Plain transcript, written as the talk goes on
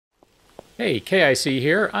Hey, KIC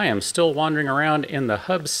here. I am still wandering around in the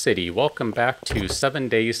hub city. Welcome back to 7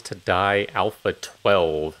 Days to Die Alpha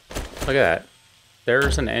 12. Look at that.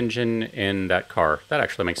 There's an engine in that car. That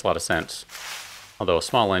actually makes a lot of sense. Although a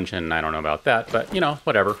small engine, I don't know about that, but, you know,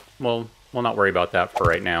 whatever. We'll not worry about that for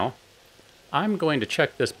right now. I'm going to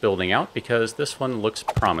check this building out because this one looks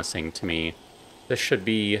promising to me. This should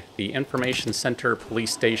be the Information Center,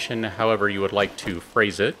 Police Station, however you would like to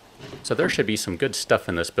phrase it. So there should be some good stuff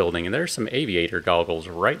in this building, and there's some aviator goggles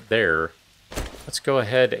right there. Let's go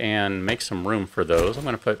ahead and make some room for those. I'm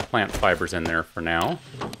going to put plant fibers in there for now.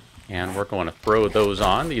 And we're going to throw those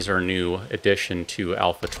on. These are a new addition to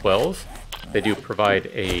Alpha 12. They do provide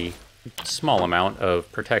a small amount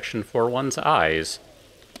of protection for one's eyes.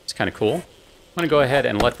 It's kind of cool. I'm going to go ahead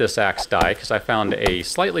and let this axe die, because I found a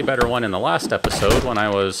slightly better one in the last episode when I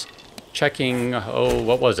was checking,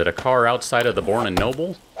 what was it, a car outside of the Born and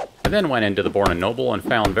Noble? I then went into the Born and Noble and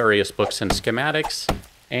found various books and schematics,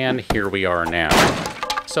 and here we are now.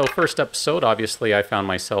 So first episode, obviously I found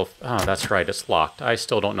myself, oh, that's right, it's locked. I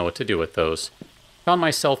still don't know what to do with those. Found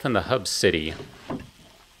myself in the hub city.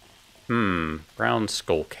 Brown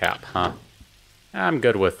skull cap, huh? I'm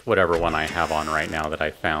good with whatever one I have on right now that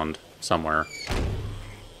I found somewhere.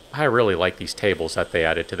 I really like these tables that they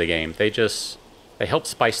added to the game. They help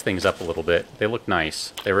spice things up a little bit. They look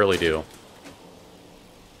nice. They really do.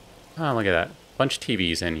 Oh, look at that. Bunch of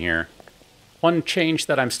TVs in here. One change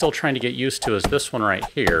that I'm still trying to get used to is this one right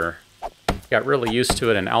here. Got really used to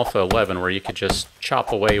it in Alpha 11 where you could just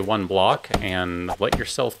chop away one block and let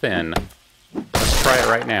yourself in. Let's try it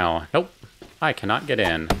right now. Nope. I cannot get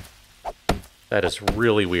in. That is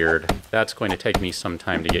really weird. That's going to take me some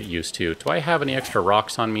time to get used to. Do I have any extra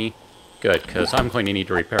rocks on me? Good, because I'm going to need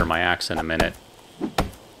to repair my axe in a minute.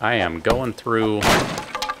 I am going through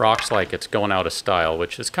rocks like it's going out of style,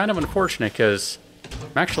 which is kind of unfortunate because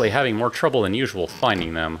I'm actually having more trouble than usual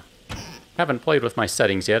finding them. Haven't played with my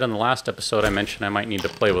settings yet. In the last episode I mentioned I might need to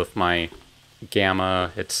play with my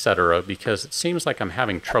gamma, etc. because it seems like I'm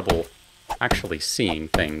having trouble actually seeing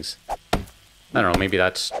things. I don't know, maybe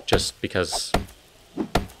that's just because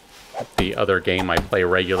the other game I play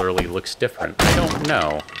regularly looks different. I don't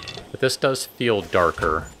know, but this does feel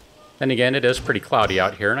darker. Then again, it is pretty cloudy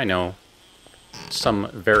out here, and I know some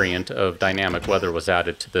variant of dynamic weather was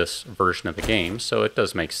added to this version of the game, so it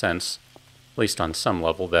does make sense, at least on some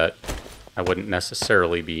level, that I wouldn't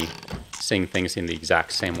necessarily be seeing things in the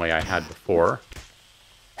exact same way I had before.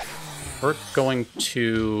 We're going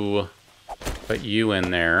to put you in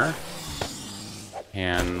there.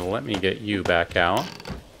 And let me get you back out.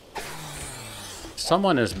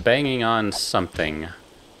 Someone is banging on something.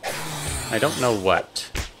 I don't know what.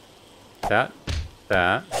 That,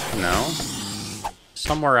 no.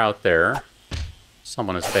 Somewhere out there,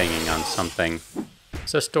 someone is banging on something.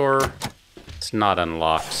 Is this door? It's not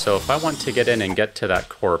unlocked. So if I want to get in and get to that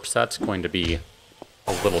corpse, that's going to be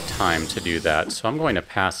a little time to do that. So I'm going to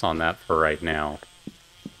pass on that for right now.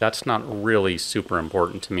 That's not really super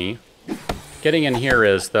important to me. Getting in here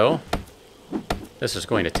is, though. This is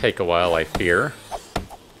going to take a while, I fear.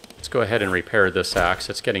 Let's go ahead and repair this axe.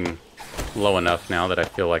 It's getting low enough now that I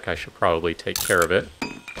feel like I should probably take care of it.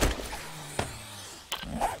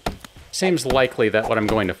 Seems likely that what I'm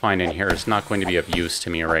going to find in here is not going to be of use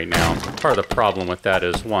to me right now. Part of the problem with that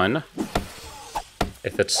is, one,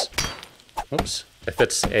 if it's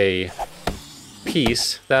a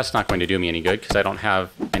piece, that's not going to do me any good because I don't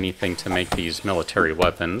have anything to make these military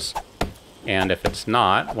weapons. And if it's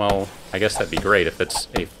not, well, I guess that'd be great if it's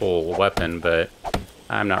a full weapon, but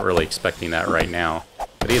I'm not really expecting that right now.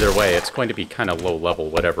 But either way, it's going to be kind of low level,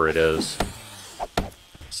 whatever it is.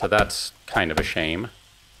 So that's kind of a shame.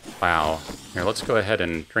 Wow. Here, let's go ahead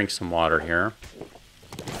and drink some water here.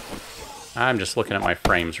 I'm just looking at my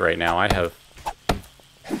frames right now. I have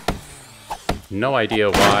no idea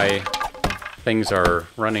why things are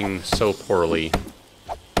running so poorly.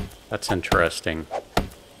 That's interesting.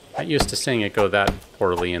 Not used to seeing it go that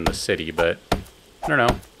poorly in the city, but I don't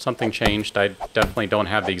know. Something changed. I definitely don't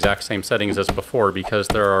have the exact same settings as before because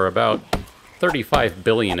there are about 35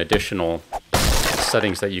 billion additional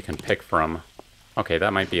settings that you can pick from. Okay,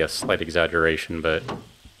 that might be a slight exaggeration, but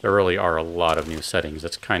there really are a lot of new settings.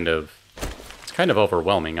 It's kind of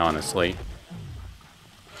overwhelming, honestly.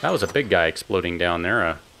 That was a big guy exploding down there,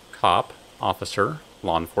 a cop, officer,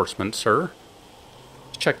 law enforcement, sir.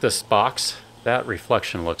 Let's check this box. That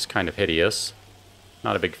reflection looks kind of hideous.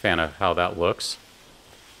 Not a big fan of how that looks.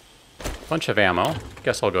 Bunch of ammo.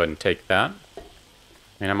 Guess I'll go ahead and take that. I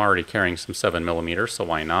mean, I'm already carrying some 7mm, so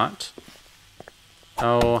why not?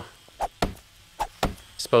 Oh,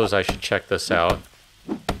 suppose I should check this out.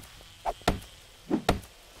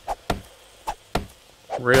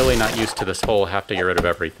 Really not used to this whole have to get rid of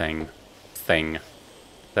everything thing.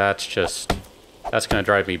 That's going to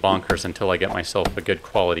drive me bonkers until I get myself a good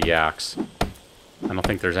quality axe. I don't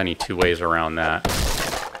think there's any two ways around that.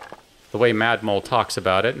 The way Madmole talks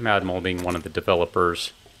about it, Madmole being one of the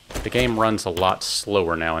developers, the game runs a lot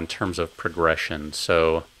slower now in terms of progression,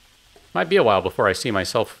 so might be a while before I see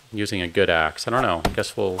myself using a good axe. I don't know. I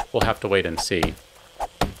guess we'll have to wait and see.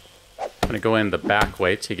 I'm going to go in the back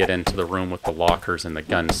way to get into the room with the lockers and the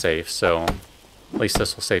gun safe, so at least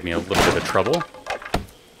this will save me a little bit of trouble.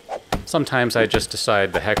 Sometimes I just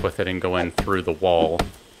decide the heck with it and go in through the wall.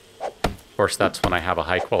 Of course, that's when I have a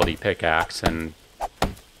high-quality pickaxe, and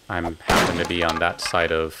I happen to be on that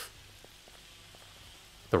side of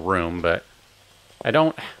the room, but I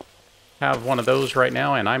don't have one of those right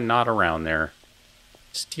now, and I'm not around there.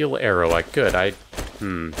 Steel arrow,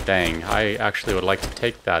 dang, I actually would like to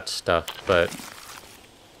take that stuff, but I'm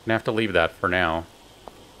gonna have to leave that for now.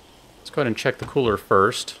 Let's go ahead and check the cooler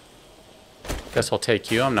first. Guess I'll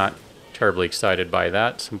take you. I'm not terribly excited by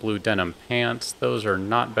that. Some blue denim pants. Those are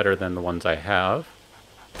not better than the ones I have.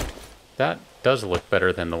 That does look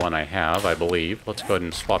better than the one I have, I believe. Let's go ahead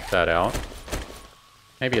and swap that out.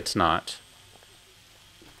 Maybe it's not.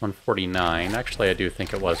 149. Actually, I do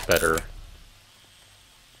think it was better.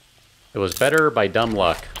 It was better by dumb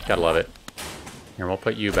luck. Gotta love it. Here, we'll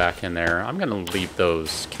put you back in there. I'm gonna leave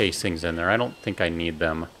those casings in there. I don't think I need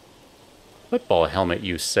them. Football helmet,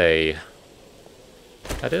 you say?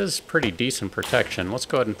 That is pretty decent protection. Let's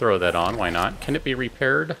go ahead and throw that on. Why not? Can it be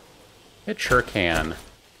repaired? It sure can.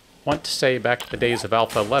 Want to say back in the days of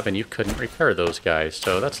Alpha 11, you couldn't repair those guys,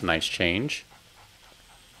 so that's a nice change.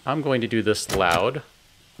 I'm going to do this loud.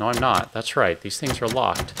 No, I'm not. That's right. These things are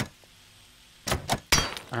locked.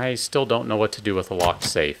 I still don't know what to do with a locked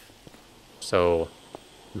safe. So,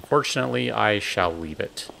 unfortunately, I shall leave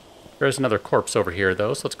it. There's another corpse over here,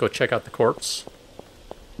 though, so let's go check out the corpse.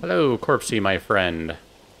 Hello, corpsey, my friend.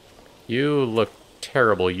 You look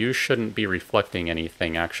terrible. You shouldn't be reflecting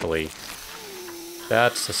anything, actually.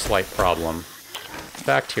 That's a slight problem. In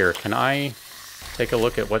fact, here, can I take a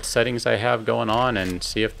look at what settings I have going on and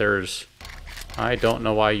see if there's... I don't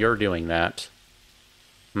know why you're doing that.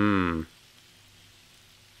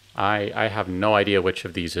 I have no idea which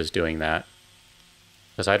of these is doing that.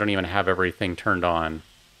 Because I don't even have everything turned on.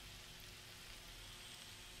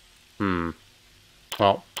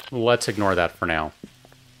 Well, let's ignore that for now.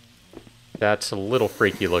 That's a little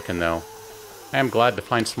freaky looking, though. I am glad to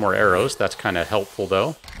find some more arrows. That's kind of helpful,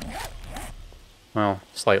 though. Well,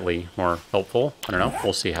 slightly more helpful. I don't know.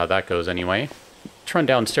 We'll see how that goes anyway. Let's run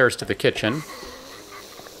downstairs to the kitchen.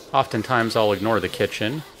 Oftentimes I'll ignore the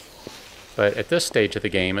kitchen. But at this stage of the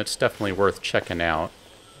game, it's definitely worth checking out.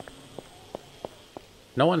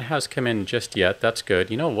 No one has come in just yet. That's good.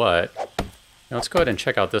 You know what? Now let's go ahead and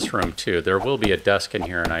check out this room, too. There will be a desk in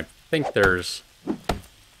here, and I think there's a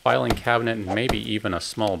filing cabinet and maybe even a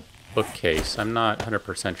small bookcase. I'm not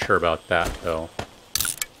 100% sure about that, though.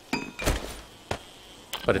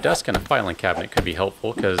 But a desk and a filing cabinet could be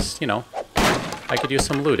helpful, because, you know, I could use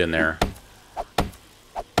some loot in there.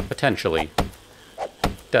 Potentially.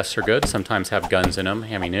 Desks are good. Sometimes have guns in them,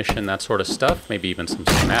 ammunition, that sort of stuff. Maybe even some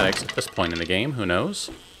schematics at this point in the game. Who knows?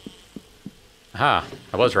 Aha!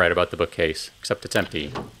 I was right about the bookcase, except it's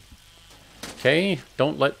empty. Okay,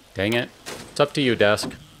 don't let... Dang it. It's up to you,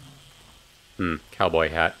 desk. Cowboy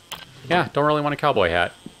hat. Yeah, don't really want a cowboy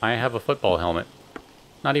hat. I have a football helmet.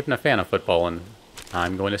 Not even a fan of football, and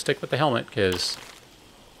I'm going to stick with the helmet, because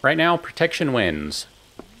right now, protection wins.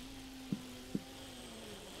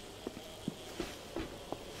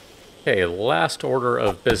 Okay, last order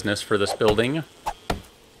of business for this building is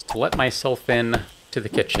to let myself in to the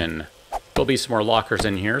kitchen. There'll be some more lockers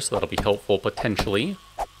in here, so that'll be helpful potentially.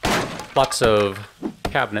 Lots of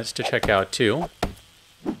cabinets to check out too.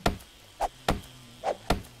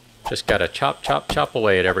 Just gotta chop, chop, chop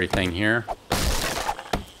away at everything here. I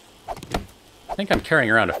think I'm carrying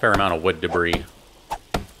around a fair amount of wood debris.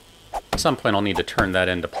 At some point I'll need to turn that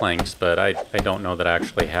into planks, but I don't know that I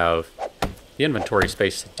actually have the inventory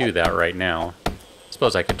space to do that right now. I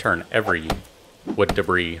suppose I could turn every wood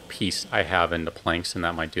debris piece I have into planks, and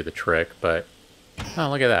that might do the trick, but... Oh,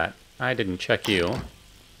 look at that. I didn't check you.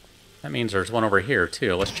 That means there's one over here,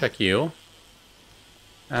 too. Let's check you.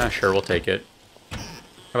 Sure, we'll take it. How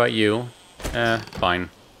about you? Fine.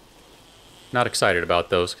 Not excited about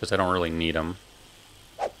those, because I don't really need them.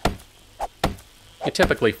 You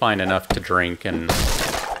typically find enough to drink, and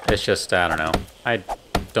it's just, I don't know. I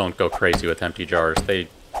don't go crazy with empty jars. They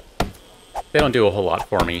don't do a whole lot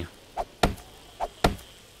for me.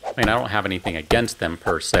 I mean, I don't have anything against them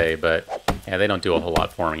per se, but yeah, they don't do a whole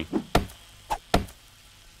lot for me.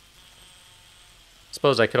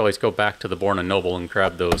 Suppose I could always go back to the Born and Noble and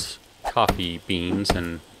grab those coffee beans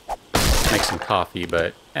and make some coffee,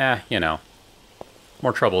 but, you know.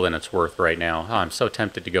 More trouble than it's worth right now. Oh, I'm so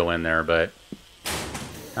tempted to go in there, but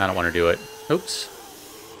I don't want to do it.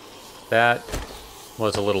 Oops. That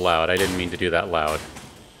was a little loud. I didn't mean to do that loud.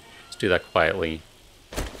 Let's do that quietly.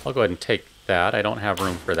 I'll go ahead and take that. I don't have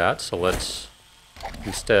room for that, so let's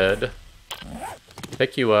instead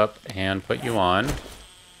pick you up and put you on.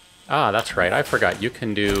 Ah, that's right. I forgot. You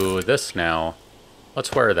can do this now.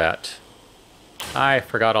 Let's wear that. I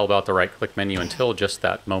forgot all about the right-click menu until just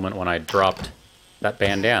that moment when I dropped that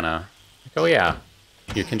bandana. Like, oh yeah,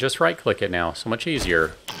 you can just right-click it now. So much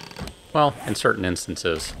easier. Well, in certain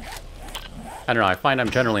instances. I don't know. I find I'm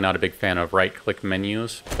generally not a big fan of right-click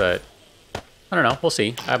menus, but I don't know. We'll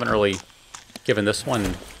see. I haven't really given this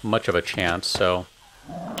one much of a chance, so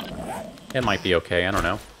it might be okay. I don't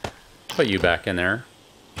know. Put you back in there.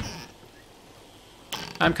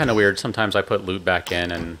 I'm kind of weird. Sometimes I put loot back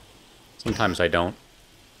in, and sometimes I don't.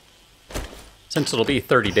 Since it'll be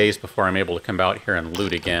 30 days before I'm able to come out here and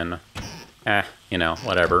loot again, you know,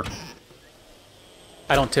 whatever.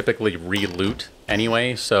 I don't typically re-loot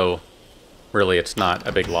anyway, so really it's not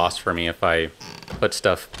a big loss for me if I put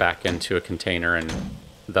stuff back into a container and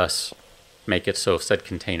thus make it so said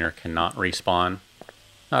container cannot respawn.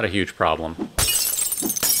 Not a huge problem.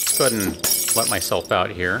 Let's go ahead and let myself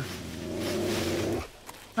out here.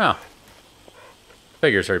 Oh.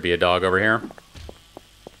 Figures there'd be a dog over here.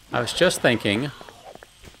 I was just thinking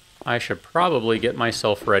I should probably get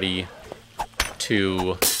myself ready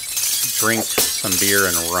to drink some beer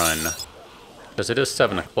and run. Because it is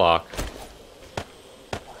 7 o'clock.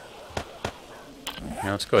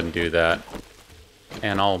 Yeah, let's go ahead and do that.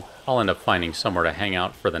 And I'll end up finding somewhere to hang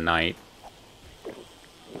out for the night.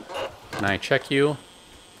 Can I check you?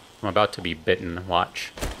 I'm about to be bitten.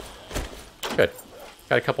 Watch. Good.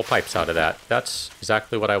 Got a couple pipes out of that. That's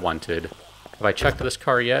exactly what I wanted. Have I checked this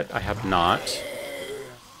car yet? I have not.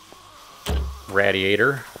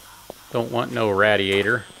 Radiator. Don't want no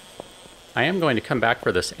radiator. I am going to come back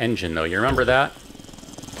for this engine, though. You remember that?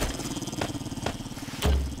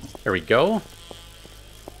 There we go.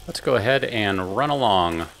 Let's go ahead and run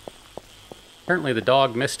along. Apparently the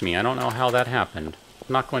dog missed me. I don't know how that happened.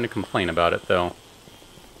 I'm not going to complain about it, though.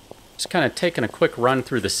 Just kind of taking a quick run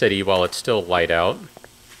through the city while it's still light out.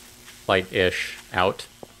 Light-ish out.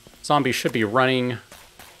 Zombies should be running in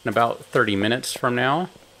about 30 minutes from now.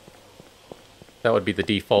 That would be the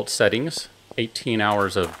default settings. 18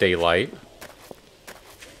 hours of daylight.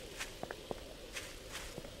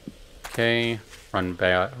 Okay, run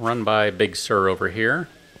by Big Sur over here.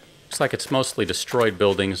 Looks like it's mostly destroyed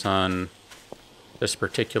buildings on this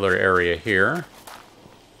particular area here.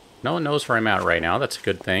 No one knows where I'm at right now. That's a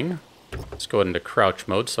good thing. Let's go into crouch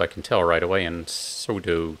mode so I can tell right away and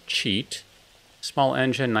sudo cheat. Small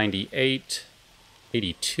engine, 98,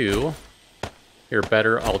 82. You're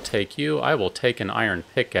better, I'll take you. I will take an iron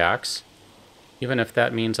pickaxe, even if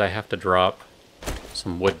that means I have to drop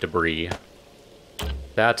some wood debris.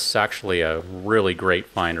 That's actually a really great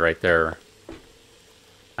find right there.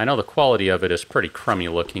 I know the quality of it is pretty crummy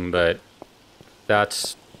looking, but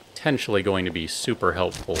that's potentially going to be super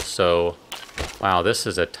helpful. So, wow, this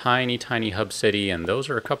is a tiny, tiny hub city, and those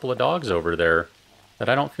are a couple of dogs over there that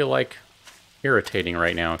I don't feel like irritating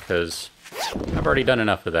right now, because I've already done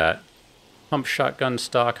enough of that. Pump shotgun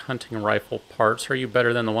stock, hunting rifle parts. Are you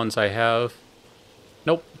better than the ones I have?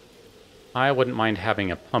 Nope. I wouldn't mind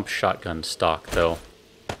having a pump shotgun stock, though.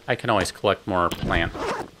 I can always collect more plant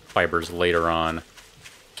fibers later on.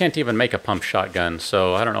 Can't even make a pump shotgun,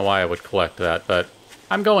 so I don't know why I would collect that, but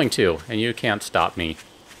I'm going to, and you can't stop me.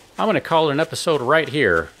 I'm going to call it an episode right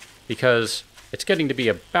here, because it's getting to be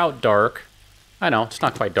about dark. I know, it's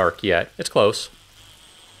not quite dark yet. It's close.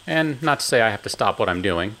 And not to say I have to stop what I'm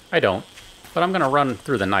doing. I don't. But I'm going to run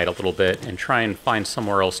through the night a little bit and try and find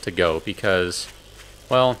somewhere else to go, because,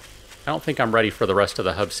 well, I don't think I'm ready for the rest of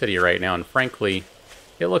the hub city right now, and frankly,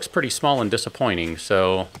 it looks pretty small and disappointing,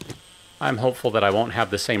 so I'm hopeful that I won't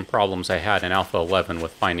have the same problems I had in Alpha 11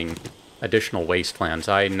 with finding additional wastelands.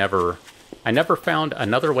 I never found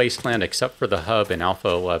another wasteland except for the hub in Alpha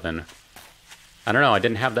 11. I don't know, I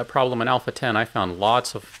didn't have that problem in Alpha 10. I found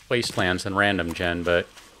lots of wastelands in random gen, but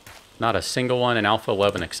not a single one in Alpha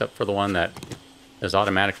 11 except for the one that is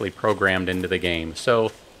automatically programmed into the game.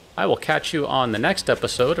 So I will catch you on the next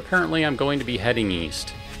episode. Apparently I'm going to be heading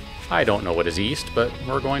east. I don't know what is east, but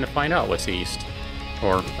we're going to find out what's east.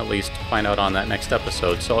 Or at least find out on that next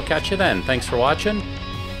episode. So I'll catch you then. Thanks for watching.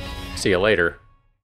 See you later.